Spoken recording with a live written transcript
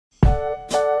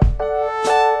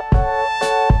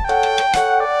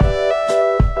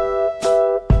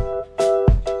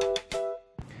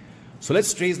So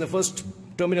let's trace the first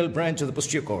terminal branch of the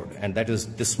posterior cord, and that is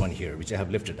this one here, which I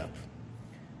have lifted up.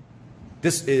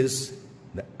 This is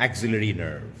the axillary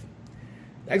nerve.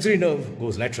 The axillary nerve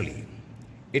goes laterally.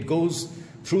 It goes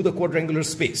through the quadrangular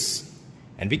space,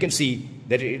 and we can see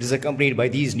that it is accompanied by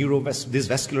these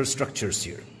vascular structures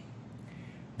here.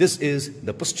 This is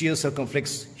the posterior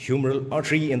circumflex humeral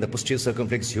artery and the posterior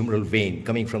circumflex humeral vein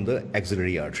coming from the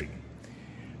axillary artery.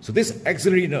 So this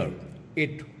axillary nerve,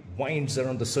 it winds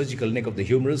around the surgical neck of the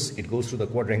humerus. It goes through the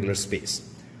quadrangular space.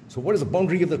 So what is the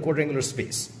boundary of the quadrangular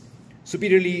space?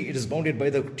 Superiorly, it is bounded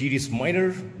by the teres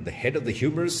minor, the head of the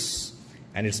humerus,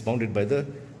 and it's bounded by the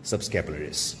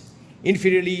subscapularis.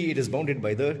 Inferiorly, it is bounded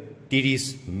by the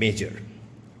teres major.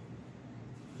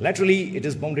 Laterally, it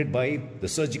is bounded by the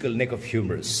surgical neck of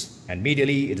humerus, and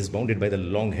medially, it is bounded by the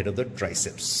long head of the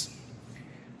triceps.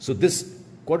 So this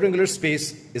quadrangular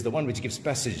space is the one which gives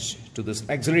passage to this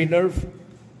axillary nerve,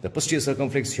 the posterior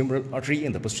circumflex humeral artery,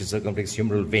 and the posterior circumflex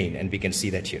humeral vein, and we can see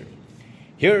that here.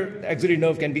 Here, the axillary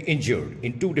nerve can be injured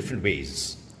in two different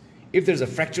ways. If there is a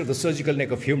fracture of the surgical neck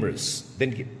of humerus,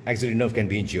 then axillary nerve can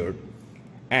be injured.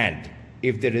 And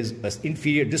if there is an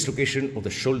inferior dislocation of the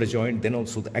shoulder joint, then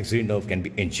also the axillary nerve can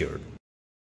be injured.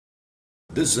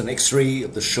 This is an X-ray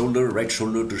of the shoulder, right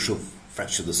shoulder, to show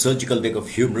fracture of the surgical neck of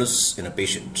humerus in a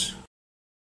patient.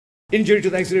 Injury to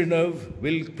the axillary nerve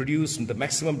will produce the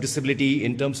maximum disability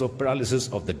in terms of paralysis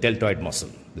of the deltoid muscle.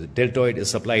 The deltoid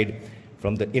is supplied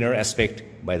from the inner aspect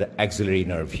by the axillary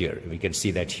nerve here. We can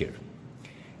see that here.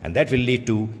 And that will lead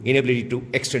to inability to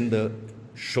extend the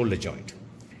shoulder joint.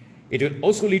 It will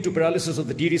also lead to paralysis of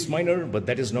the teres minor, but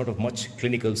that is not of much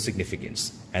clinical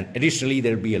significance. And additionally,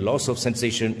 there will be a loss of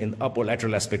sensation in the upper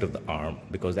lateral aspect of the arm,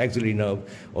 because the axillary nerve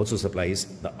also supplies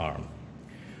the arm.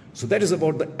 So that is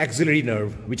about the axillary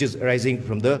nerve, which is arising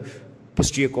from the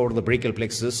posterior cord of the brachial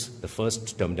plexus, the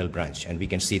first terminal branch, and we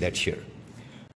can see that here.